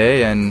time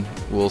today, and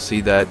we'll see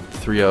that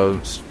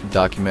 3.0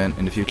 document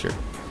in the future.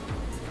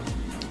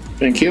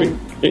 Thank you.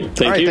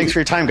 Thank all right, you. thanks for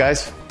your time,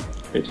 guys.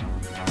 Great.